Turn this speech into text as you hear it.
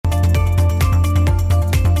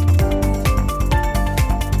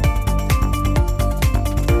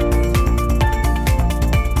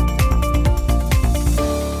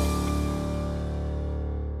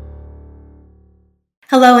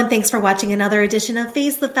Hello, and thanks for watching another edition of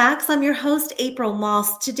Face the Facts. I'm your host, April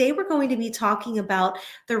Moss. Today, we're going to be talking about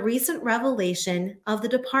the recent revelation of the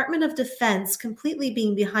Department of Defense completely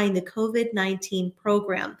being behind the COVID-19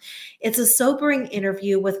 program. It's a sobering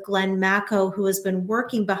interview with Glenn Macko, who has been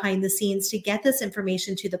working behind the scenes to get this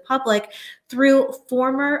information to the public through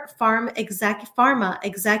former pharma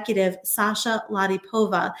executive Sasha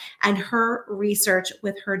Latypova and her research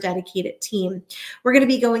with her dedicated team. We're going to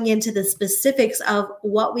be going into the specifics of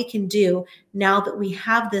what we can do now that we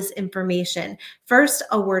have this information. First,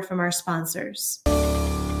 a word from our sponsors.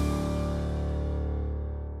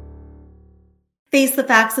 Face the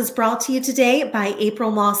Facts is brought to you today by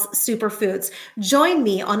April Moss Superfoods. Join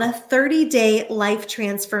me on a 30-day life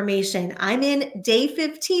transformation. I'm in day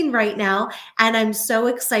 15 right now, and I'm so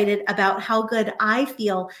excited about how good I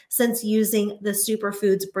feel since using the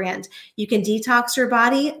Superfoods brand. You can detox your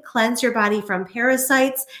body, cleanse your body from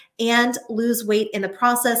parasites, and lose weight in the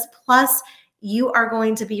process. Plus, you are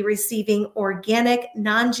going to be receiving organic,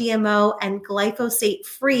 non-GMO, and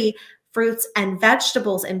glyphosate-free fruits and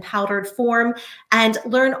vegetables in powdered form, and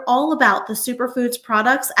learn all about the Superfoods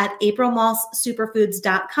products at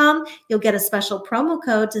aprilmosssuperfoods.com. You'll get a special promo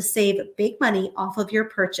code to save big money off of your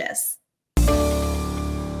purchase.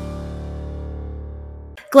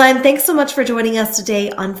 Glenn, thanks so much for joining us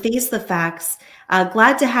today on Face the Facts.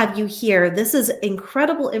 Glad to have you here. This is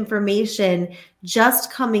incredible information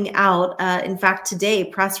just coming out. In fact, today,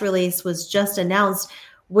 press release was just announced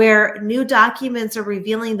where new documents are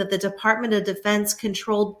revealing that the Department of Defense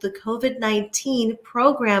controlled the COVID-19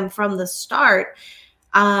 program from the start.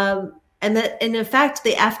 And that, in effect,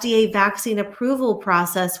 the FDA vaccine approval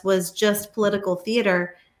process was just political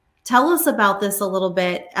theater. Tell us about this a little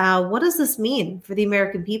bit. What does this mean for the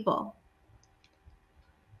American people?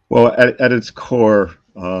 Well, at its core,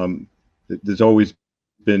 there's always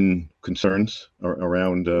been concerns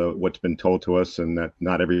around what's been told to us, and that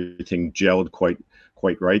not everything gelled quite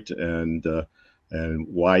right, and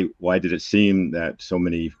why did it seem that so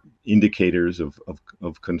many indicators of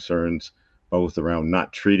concerns, both around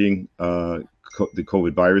not treating the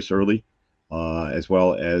COVID virus early, as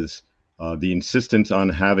well as the insistence on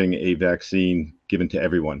having a vaccine given to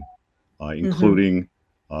everyone, including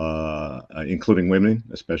women,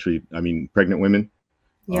 especially, pregnant women.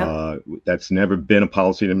 Yep. That's never been a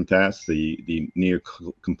policy in the past. The near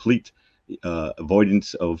complete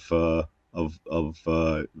avoidance of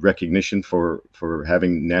recognition for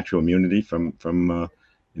having natural immunity from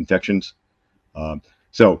infections.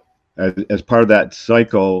 So as part of that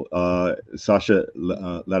cycle, Sasha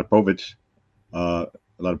Latypova, I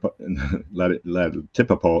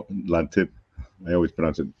always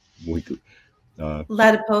pronounce it weakly.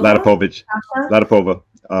 Latypova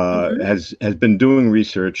has been doing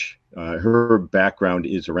research. Her background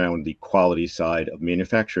is around the quality side of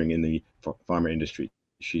manufacturing in the pharma industry.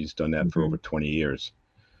 She's done that for over 20 years.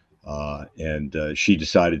 And she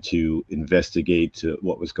decided to investigate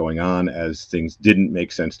what was going on, as things didn't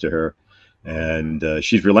make sense to her. And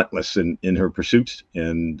she's relentless in her pursuit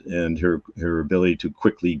and her ability to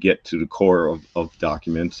quickly get to the core of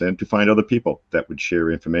documents and to find other people that would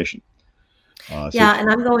share information. And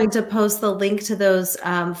I'm going to post the link to those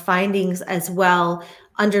findings as well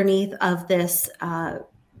underneath of this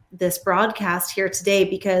broadcast here today,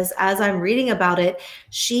 because as I'm reading about it,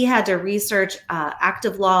 she had to research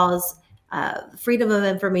active laws, Freedom of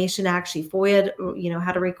Information Act. She FOIA'd,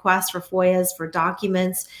 had a request for FOIAs for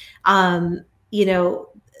documents.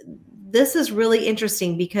 This is really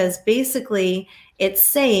interesting because basically it's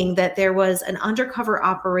saying that there was an undercover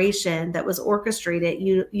operation that was orchestrated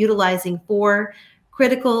utilizing 4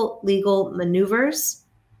 critical legal maneuvers.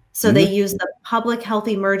 So they used the Public Health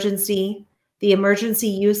Emergency, the Emergency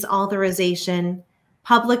Use Authorization,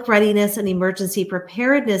 Public Readiness and Emergency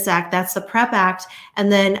Preparedness Act, that's the PrEP Act,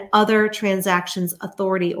 and then Other Transactions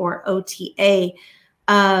Authority, or OTA.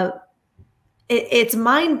 It's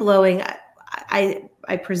mind-blowing. I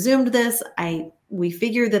presumed this. We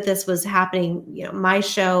figured that this was happening. My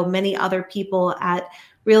show, many other people at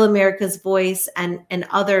Real America's Voice and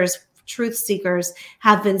others, truth seekers,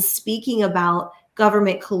 have been speaking about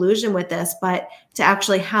government collusion with this, but to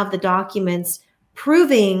actually have the documents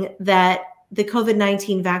proving that the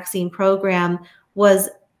COVID-19 vaccine program was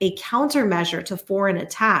a countermeasure to foreign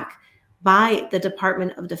attack by the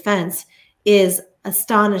Department of Defense is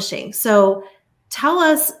astonishing. So tell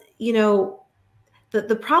us,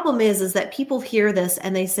 the problem is that people hear this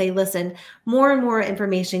and they say, listen, more and more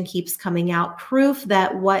information keeps coming out, proof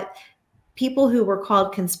that what people who were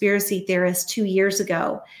called conspiracy theorists 2 years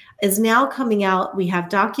ago is now coming out. We have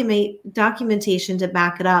documentation to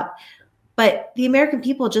back it up, but the American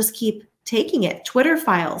people just keep taking it. Twitter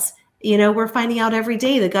files. You know, we're finding out every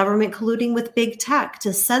day the government colluding with big tech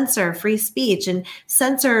to censor free speech and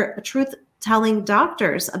censor truth telling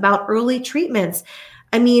doctors about early treatments.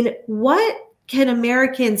 I mean, what can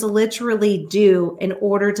Americans literally do in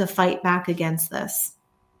order to fight back against this?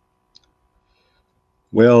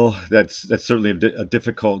 Well, that's certainly a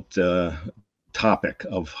difficult topic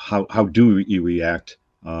of how do you react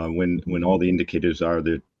when all the indicators are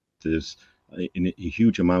that there's a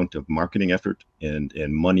huge amount of marketing effort and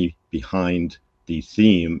money behind the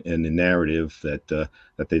theme and the narrative that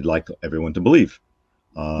they'd like everyone to believe,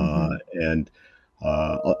 and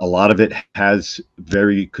a lot of it has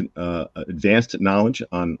very advanced knowledge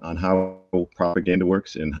on how propaganda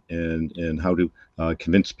works and how to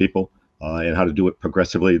convince people and how to do it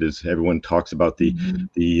progressively. There's everyone talks about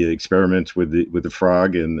the experiments with the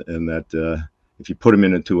frog and that if you put him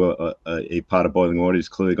into a pot of boiling water, he's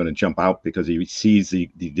clearly going to jump out because he sees the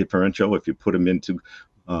differential. If you put him into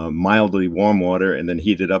mildly warm water and then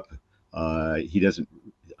heat it up, he doesn't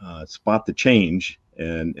spot the change,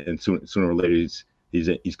 and sooner or later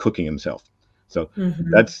he's cooking himself. So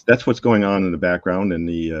that's what's going on in the background, and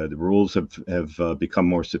the rules have become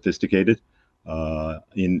more sophisticated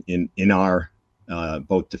in our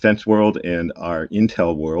both defense world and our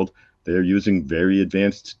intel world. They're using very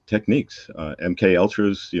advanced techniques. MK Ultra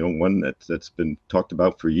is one that's been talked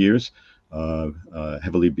about for years,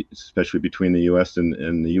 heavily, especially between the U.S.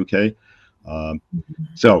 and the U.K.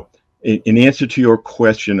 So, in answer to your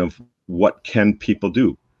question of what can people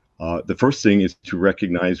do, the first thing is to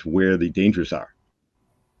recognize where the dangers are.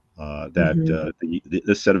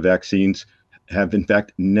 This set of vaccines have, in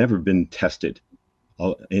fact, never been tested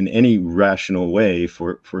in any rational way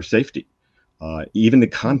for safety. Even the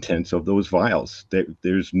contents of those vials,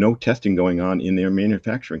 there's no testing going on in their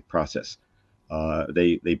manufacturing process.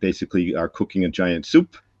 They basically are cooking a giant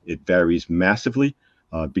soup. It varies massively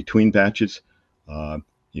between batches.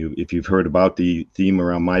 If you've heard about the theme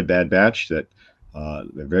around My Bad Batch, that a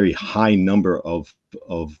very high number of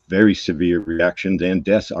very severe reactions and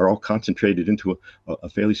deaths are all concentrated into a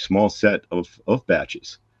fairly small set of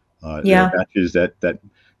batches. There are batches that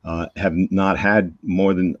have not had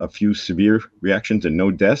more than a few severe reactions and no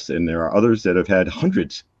deaths, and there are others that have had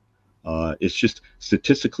hundreds. It's just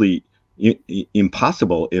statistically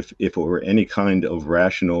impossible if it were any kind of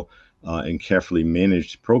rational and carefully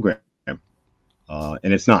managed program,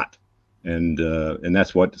 and it's not. And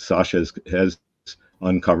that's what Sasha has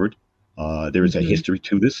uncovered. There is a history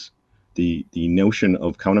to this. The notion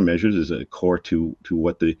of countermeasures is a core to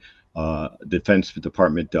what the Defense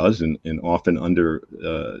Department does, and often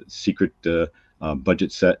under secret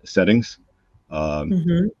budget settings.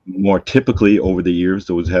 More typically over the years,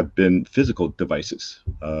 those have been physical devices,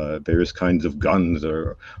 various kinds of guns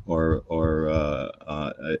or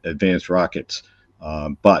advanced rockets.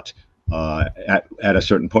 But at a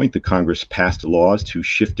certain point, the Congress passed laws to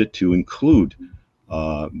shift it to include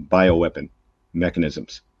bioweapon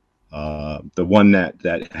mechanisms. The one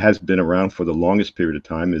that has been around for the longest period of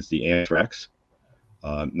time is the anthrax.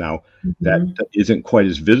 Now, that isn't quite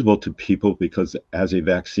as visible to people because as a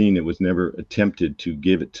vaccine, it was never attempted to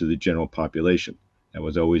give it to the general population. That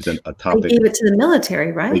was always a topic. They gave it to the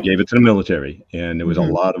military, right? They gave it to the military, and there was a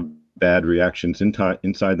lot of bad reactions inside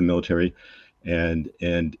the military, and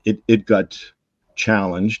it got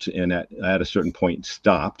challenged, and at a certain point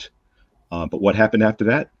stopped. But what happened after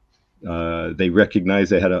that? They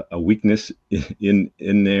recognized they had a weakness in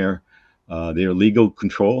their legal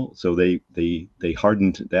control, so they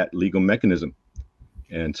hardened that legal mechanism,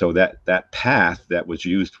 and so that path that was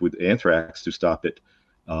used with anthrax to stop it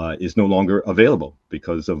is no longer available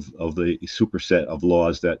because of the superset of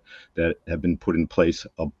laws that have been put in place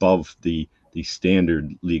above the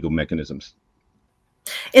standard legal mechanisms.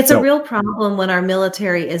 It's a real problem when our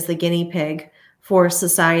military is the guinea pig for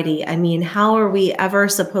society. I mean, how are we ever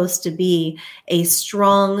supposed to be a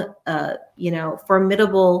strong,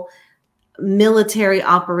 formidable military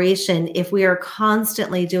operation if we are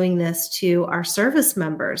constantly doing this to our service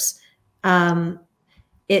members?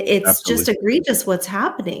 It's Absolutely. just egregious what's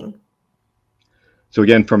happening. So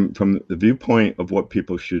again, from the viewpoint of what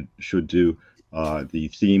people should do, the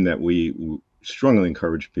theme that we strongly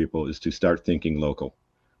encourage people is to start thinking local.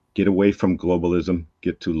 Get away from globalism,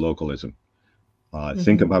 get to localism.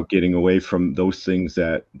 Think about getting away from those things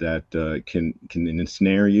that can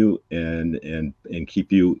ensnare you and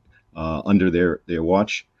keep you under their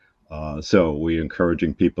watch. So we're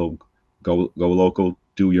encouraging people go local,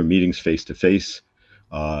 do your meetings face to face,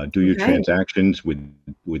 do your transactions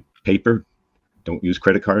with paper. Don't use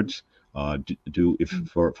credit cards. Do if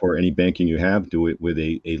for any banking you have, do it with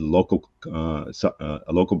a local a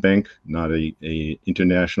local bank, not a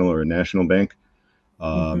international or a national bank.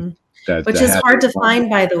 Mm-hmm. That Which that is has hard to find,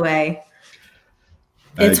 by the way.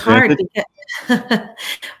 It's hard granted. because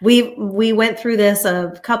we went through this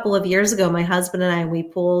a couple of years ago. My husband and I, we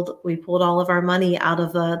pulled all of our money out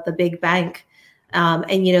of the big bank, and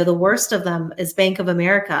the worst of them is Bank of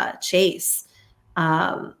America, Chase.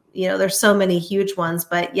 There's so many huge ones,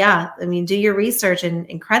 but yeah, I mean, do your research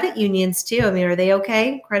and credit unions too. I mean, are they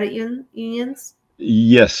okay? Credit unions?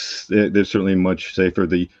 Yes, they're certainly much safer.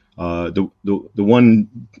 The one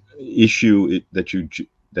issue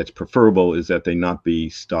that's preferable is that they not be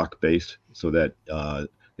stock based, so that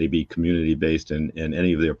they be community based, and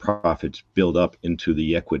any of their profits build up into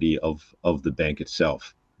the equity of the bank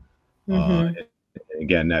itself. Uh, Mm-hmm.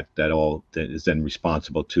 Again, that all that is then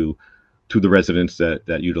responsible to the residents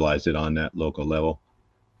that utilize it on that local level.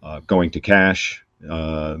 Going to cash,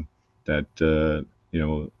 that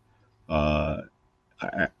you know.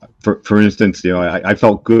 For instance, I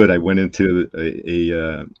felt good. I went into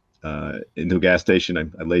into a gas station.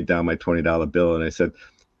 I laid down my $20 bill, and I said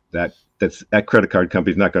that credit card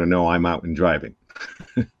company's not going to know I'm out and driving.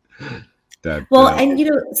 That Well, and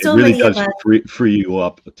it so really many of does us. free you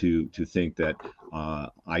up to think that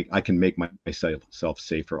I can make myself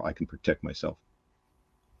safer. I can protect myself.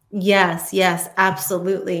 Yes, yes,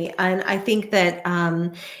 absolutely. And I think that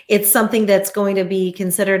it's something that's going to be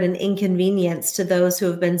considered an inconvenience to those who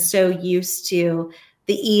have been so used to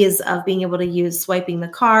the ease of being able to use swiping the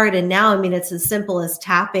card. And now, I mean, it's as simple as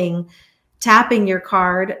tapping your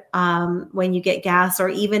card when you get gas, or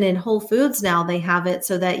even in Whole Foods now, they have it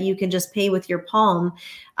so that you can just pay with your palm.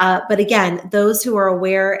 But again, those who are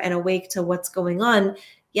aware and awake to what's going on,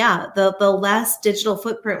 yeah, the less digital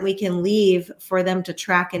footprint we can leave for them to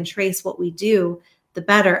track and trace what we do, the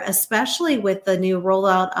better, especially with the new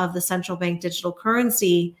rollout of the central bank digital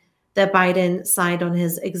currency that Biden signed on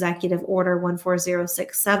his executive order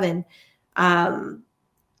 14067.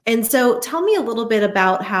 And so tell me a little bit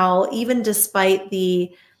about how, even despite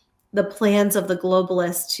the plans of the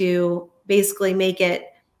globalists to basically make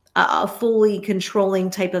it a fully controlling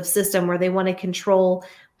type of system where they want to control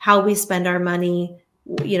how we spend our money,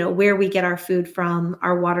 where we get our food from,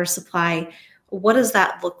 our water supply. What does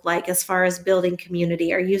that look like as far as building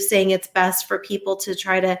community? Are you saying it's best for people to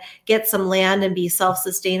try to get some land and be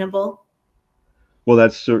self-sustainable? Well,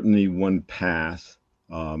 that's certainly one path.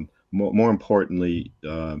 More importantly,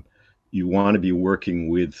 you want to be working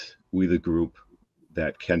with a group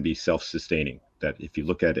that can be self-sustaining. That if you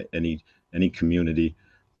look at any community,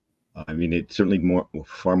 I mean, it's certainly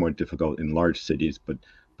far more difficult in large cities, but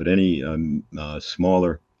any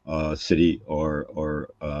smaller city or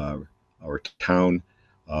town,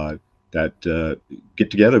 that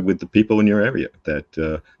get together with the people in your area.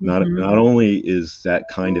 That not Mm-hmm. only is that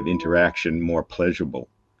kind of interaction more pleasurable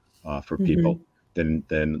for Mm-hmm. people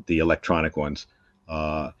than the electronic ones,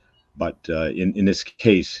 but in this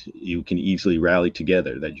case, you can easily rally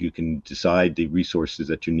together. That you can decide the resources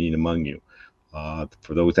that you need among you.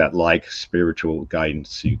 For those that like spiritual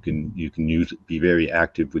guidance, you can be very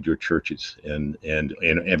active with your churches and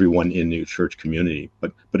everyone in your church community.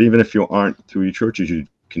 But even if you aren't through your churches, you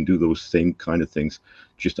can do those same kind of things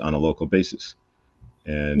just on a local basis,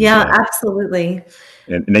 and Yeah, absolutely.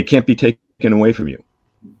 and they can't be taken away from you.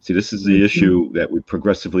 See, this is the Mhm. issue, that we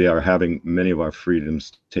progressively are having many of our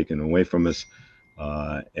freedoms taken away from us,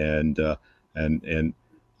 and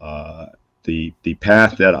the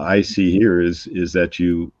path that I see here is that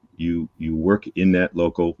you work in that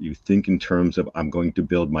local. You think in terms of, I'm going to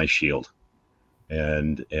build my shield,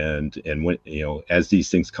 and when as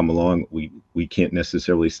these things come along, we can't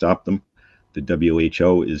necessarily stop them. The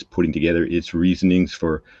WHO is putting together its reasonings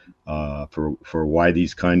for why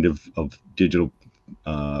these kind of digital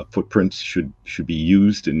footprints should be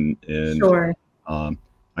used, and Sure.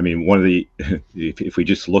 I mean, one of the if we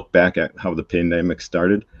just look back at how the pandemic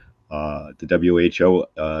started, the WHO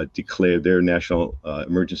declared their national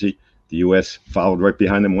emergency. The U.S. followed right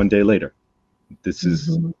behind them one day later. This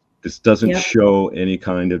is Mhm. this doesn't Yep. show any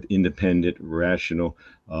kind of independent, rational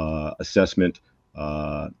assessment,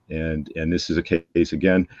 and this is a case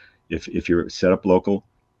again. If you're set up local,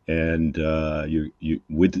 and you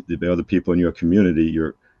with the other people in your community,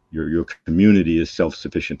 your community is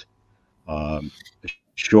self-sufficient. Um,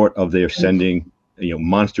 Short of their sending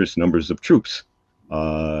monstrous numbers of troops, you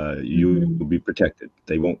Mhm. will be protected.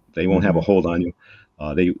 They won't have a Mhm. hold on you.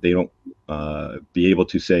 They don't be able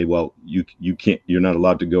to say, well, you can't, you're not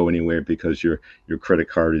allowed to go anywhere because your credit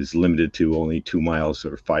card is limited to only 2 miles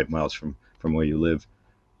or 5 miles from where you live.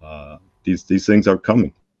 These things are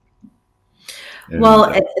coming. And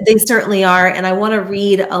Well, they certainly are. And I want to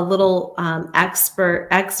read a little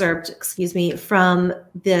excerpt, from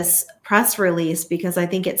this press release, because I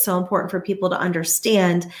think it's so important for people to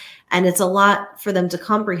understand. And it's a lot for them to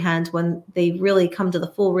comprehend when they really come to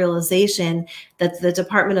the full realization that the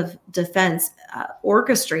Department of Defense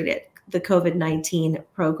orchestrated the COVID-19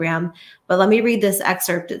 program. But let me read this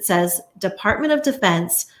excerpt. It says, Department of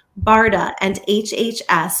Defense, BARDA, and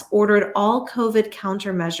HHS ordered all COVID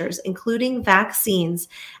countermeasures, including vaccines,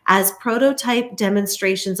 as prototype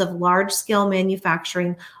demonstrations of large-scale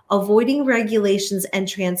manufacturing, avoiding regulations and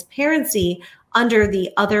transparency under the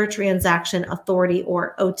Other Transaction Authority,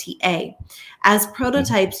 or OTA, as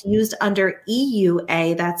prototypes used under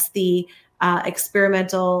EUA, that's the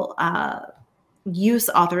experimental use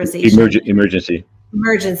authorization.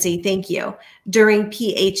 Emergency, thank you. During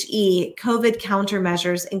PHE, COVID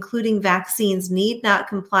countermeasures, including vaccines, need not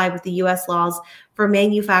comply with the U.S. laws for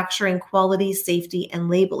manufacturing, quality, safety, and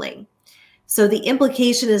labeling. So the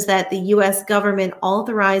implication is that the U.S. government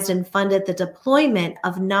authorized and funded the deployment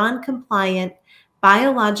of non-compliant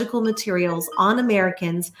biological materials on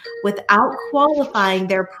Americans without qualifying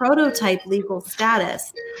their prototype legal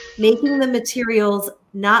status, making the materials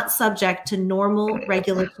not subject to normal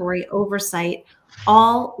regulatory oversight,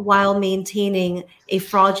 all while maintaining a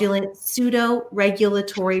fraudulent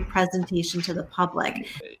pseudo-regulatory presentation to the public.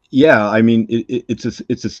 Yeah, I mean,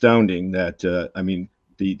 it's astounding that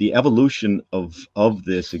the evolution of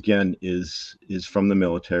this again is from the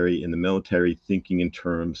military, and the military thinking in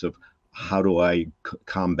terms of how do I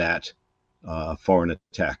combat foreign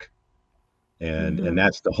attack, and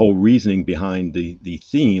that's the whole reasoning behind the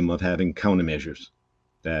theme of having countermeasures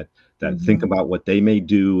that think about what they may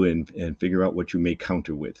do and figure out what you may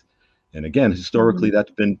counter with. And again, historically,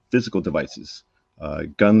 that's been physical devices,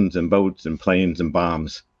 guns and boats and planes and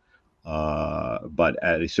bombs. But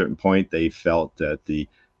at a certain point, they felt that the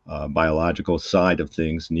biological side of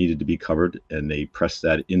things needed to be covered, and they pressed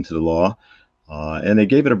that into the law. And they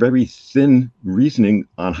gave it a very thin reasoning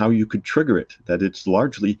on how you could trigger it, that it's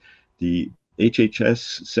largely the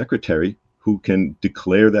HHS secretary who can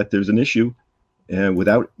declare that there's an issue and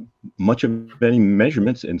without much of any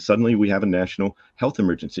measurements, and suddenly we have a national health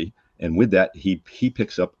emergency. And with that, he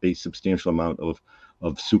picks up a substantial amount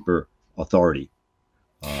of super authority.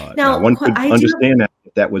 Now one could understand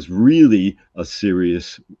that was really a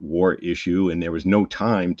serious war issue, and there was no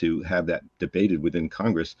time to have that debated within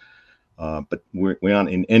Congress. But we aren't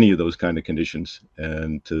in any of those kind of conditions,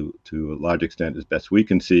 and to a large extent, as best we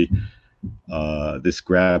can see, this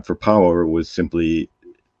grab for power was simply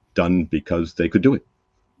done because they could do it.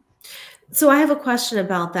 So I have a question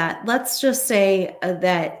about that. Let's just say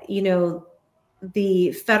that,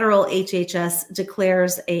 the federal HHS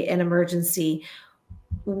declares an emergency.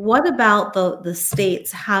 What about the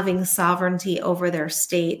states having sovereignty over their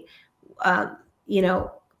state?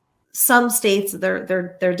 Some states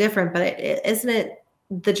they're different, but isn't it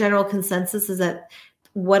the general consensus is that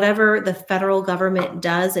whatever the federal government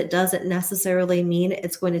does, it doesn't necessarily mean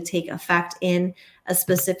it's going to take effect in a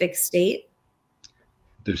specific state?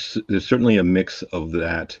 There's certainly a mix of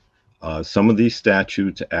that. Some of these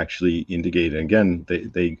statutes actually indicate, and again,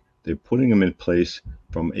 they're putting them in place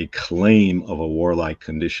from a claim of a warlike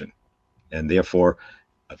condition, and therefore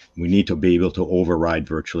we need to be able to override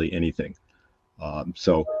virtually anything.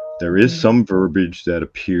 So there is some verbiage that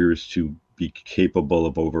appears to be capable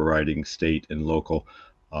of overriding state and local,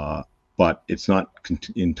 but it's not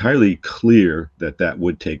entirely clear that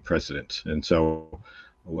would take precedence. And so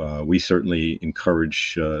we certainly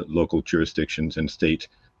encourage local jurisdictions and state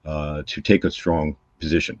to take a strong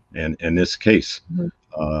position. And in this case,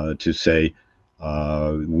 to say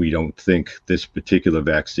we don't think this particular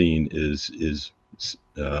vaccine is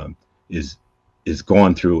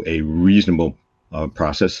gone through a reasonable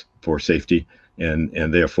process for safety,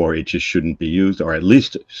 and therefore it just shouldn't be used, or at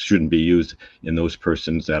least shouldn't be used in those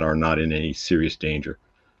persons that are not in any serious danger.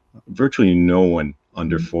 Virtually no one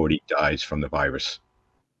under 40 dies from the virus.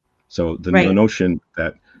 So the notion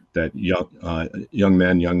that young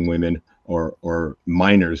men, young women, or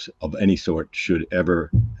minors of any sort should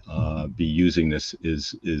ever be using this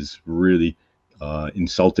is really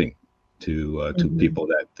insulting to people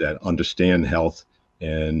that understand health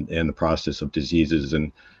and the process of diseases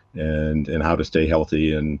and how to stay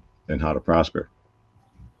healthy and how to prosper.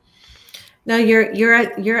 No,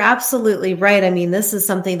 you're absolutely right. I mean, this is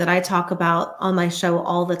something that I talk about on my show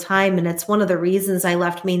all the time, and it's one of the reasons I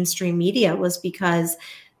left mainstream media was because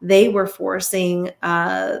they were forcing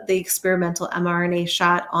the experimental mRNA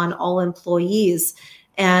shot on all employees,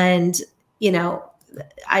 and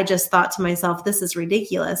I just thought to myself, this is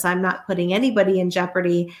ridiculous. I'm not putting anybody in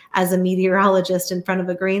jeopardy as a meteorologist in front of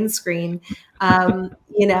a green screen.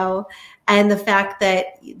 You know, and the fact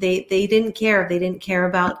that they didn't care. They didn't care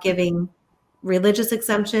about giving religious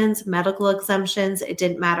exemptions, medical exemptions. It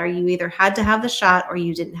didn't matter. You either had to have the shot or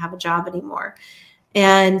you didn't have a job anymore.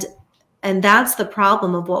 And that's the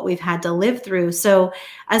problem of what we've had to live through. So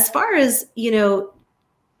as far as, you know,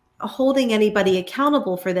 holding anybody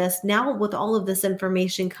accountable for this, now with all of this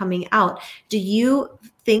information coming out, do you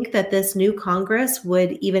think that this new Congress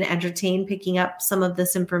would even entertain picking up some of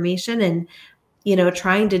this information and, you know,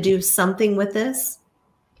 trying to do something with this?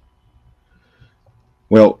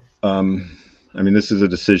 Well, I mean, this is a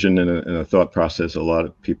decision and a thought process a lot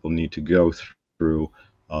of people need to go through.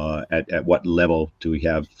 At what level do we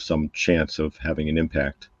have some chance of having an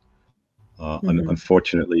impact?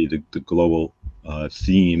 Unfortunately, the global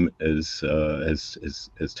theme has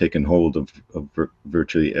taken hold of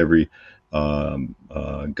virtually every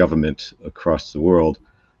government across the world,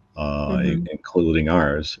 including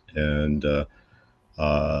ours, and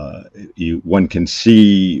one can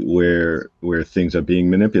see where things are being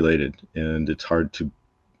manipulated, and it's hard to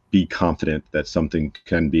be confident that something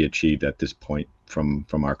can be achieved at this point from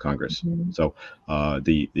our Congress. So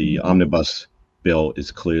the omnibus bill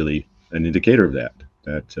is clearly an indicator of that.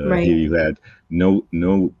 Right. Here you had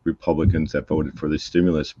no Republicans that voted for the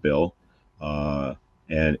stimulus bill,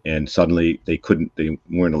 and suddenly they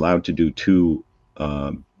weren't allowed to do two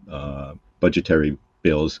budgetary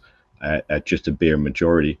bills at just a bare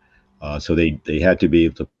majority. So they had to be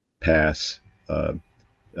able to pass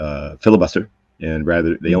filibuster, and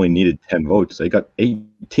they only needed 10 votes. They got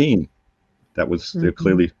 18. That was they're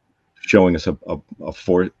clearly showing us a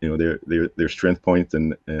force, you know, their strength point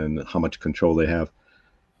and how much control they have.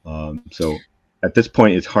 So at this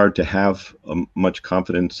point, it's hard to have much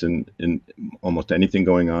confidence in almost anything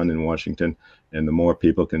going on in Washington. And the more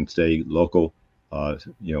people can stay local,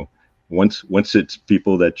 you know, once it's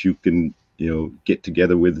people that you can, you know, get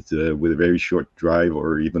together with a very short drive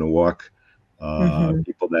or even a walk,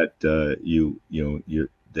 people that you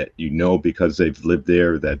know because they've lived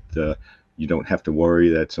there, that you don't have to worry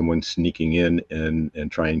that someone's sneaking in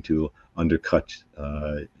and trying to undercut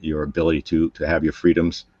your ability to have your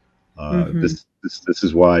freedoms. This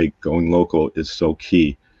is why going local is so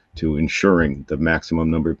key to ensuring the maximum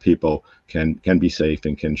number of people can be safe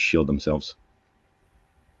and can shield themselves.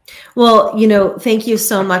 Well, you know, thank you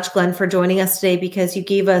so much, Glenn, for joining us today, because you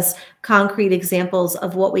gave us concrete examples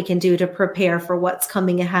of what we can do to prepare for what's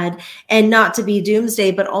coming ahead, and not to be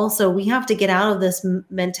doomsday, but also we have to get out of this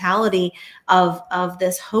mentality of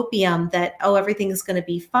this hopium that, oh, everything's going to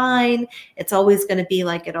be fine. It's always going to be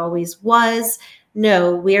like it always was.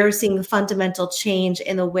 No, we are seeing fundamental change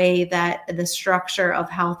in the way that the structure of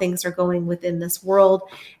how things are going within this world.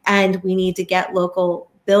 And we need to get local,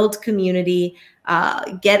 build community,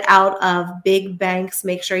 get out of big banks,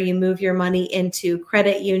 make sure you move your money into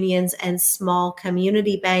credit unions and small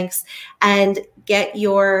community banks, and get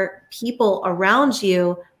your people around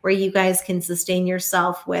you where you guys can sustain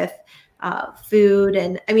yourself with food.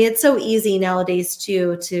 And I mean, it's so easy nowadays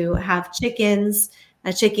too, to have chickens,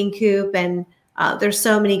 a chicken coop, and there's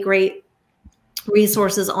so many great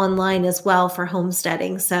resources online as well for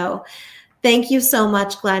homesteading. So thank you so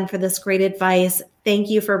much, Glenn, for this great advice.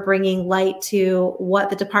 Thank you for bringing light to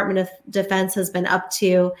what the Department of Defense has been up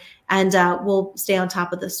to, and we'll stay on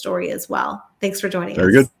top of this story as well. Thanks for joining us.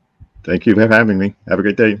 Very good. Thank you for having me. Have a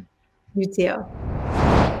great day. You too.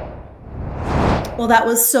 Well, that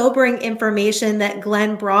was sobering information that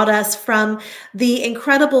Glenn brought us from the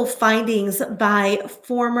incredible findings by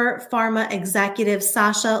former pharma executive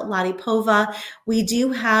Sasha Latypova. We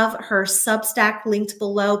do have her Substack linked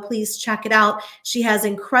below. Please check it out. She has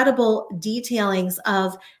incredible detailings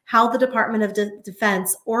of how the Department of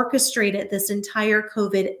Defense orchestrated this entire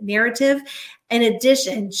COVID narrative. In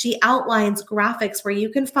addition, she outlines graphics where you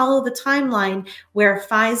can follow the timeline where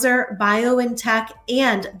Pfizer, BioNTech,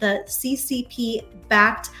 and the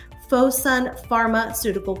CCP-backed Fosun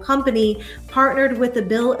Pharmaceutical Company partnered with the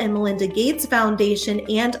Bill and Melinda Gates Foundation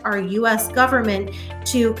and our U.S. government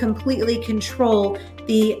to completely control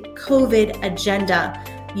the COVID agenda.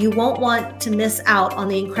 You won't want to miss out on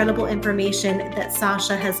the incredible information that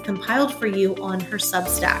Sasha has compiled for you on her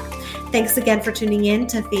Substack. Thanks again for tuning in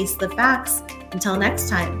to Face the Facts. Until next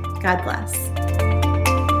time, God bless.